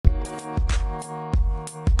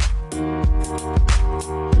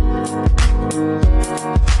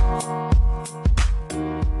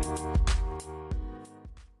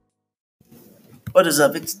What is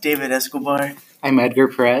up? It's David Escobar, I'm Edgar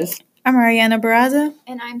Perez. I'm Ariana Barraza.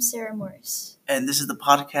 And I'm Sarah Morris. and this is the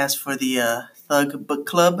podcast for the Thug Book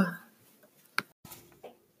Club.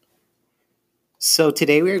 So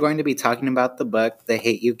today we are going to be talking about the book The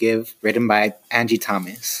Hate U Give, written by Angie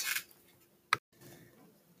Thomas.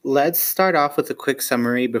 Let's start off with a quick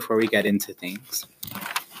summary before we get into things.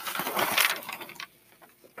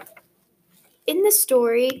 In the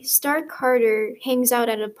story, Star Carter hangs out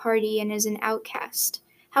at a party and is an outcast.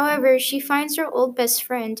 However, she finds her old best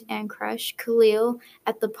friend and crush, Khalil,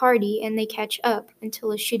 at the party and they catch up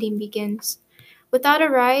until a shooting begins. Without a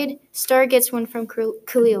ride, Star gets one from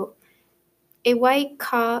Khalil. A white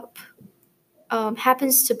cop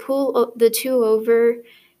happens to pull the two over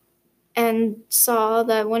and saw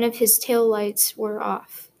that one of his taillights were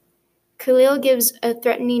off. Khalil gives a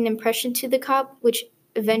threatening impression to the cop, which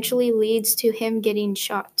eventually leads to him getting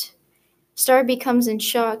shot. Star becomes in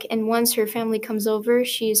shock, and once her family comes over,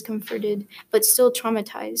 she is comforted, but still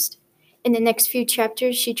traumatized. In the next few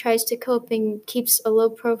chapters, she tries to cope and keeps a low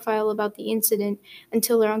profile about the incident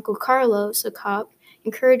until her uncle Carlos, a cop,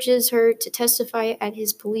 encourages her to testify at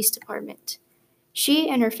his police department. She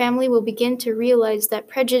and her family will begin to realize that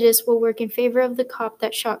prejudice will work in favor of the cop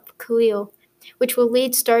that shot Khalil, which will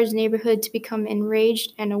lead Star's neighborhood to become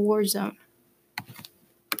enraged and a war zone.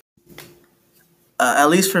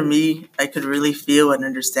 At least for me, I could really feel and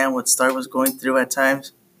understand what Star was going through at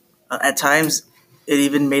times. At times, it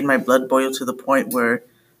even made my blood boil to the point where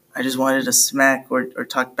I just wanted to smack or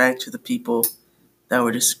talk back to the people that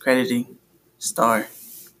were discrediting Star.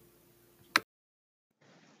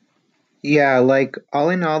 Yeah,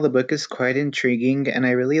 all in all, the book is quite intriguing, and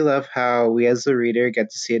I really love how we as the reader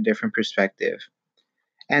get to see a different perspective.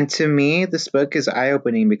 And to me, this book is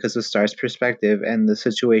eye-opening because of Star's perspective and the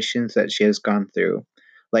situations that she has gone through,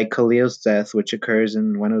 like Khalil's death, which occurs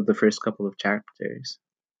in one of the first couple of chapters.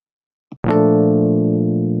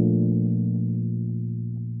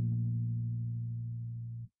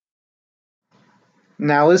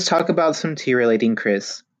 Now let's talk about some tea relating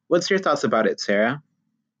Chris. What's your thoughts about it, Sarah?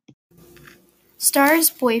 Star's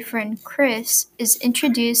boyfriend, Chris, is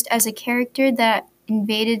introduced as a character that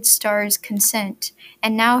invaded Star's consent,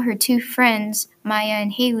 and now her two friends, Maya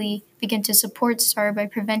and Haley, begin to support Star by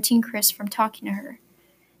preventing Chris from talking to her.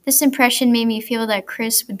 This impression made me feel that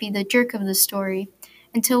Chris would be the jerk of the story,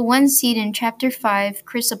 until one scene in Chapter 5,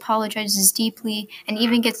 Chris apologizes deeply and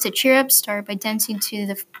even gets to cheer up Star by dancing to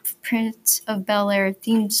the Prince of Bel-Air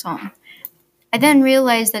theme song. I then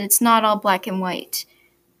realized that it's not all black and white.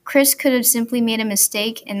 Chris could have simply made a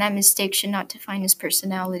mistake, and that mistake should not define his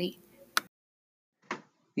personality.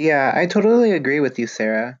 Yeah, I totally agree with you,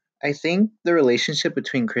 Sarah. I think the relationship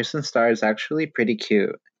between Chris and Star is actually pretty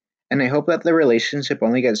cute, and I hope that the relationship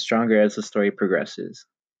only gets stronger as the story progresses.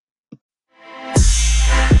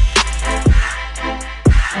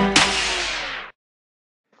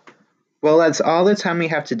 Well, that's all the time we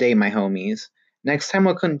have today, my homies. Next time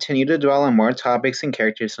we'll continue to dwell on more topics and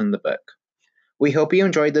characters from the book. We hope you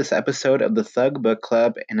enjoyed this episode of the Thug Book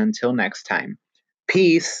Club, and until next time,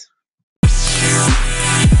 peace!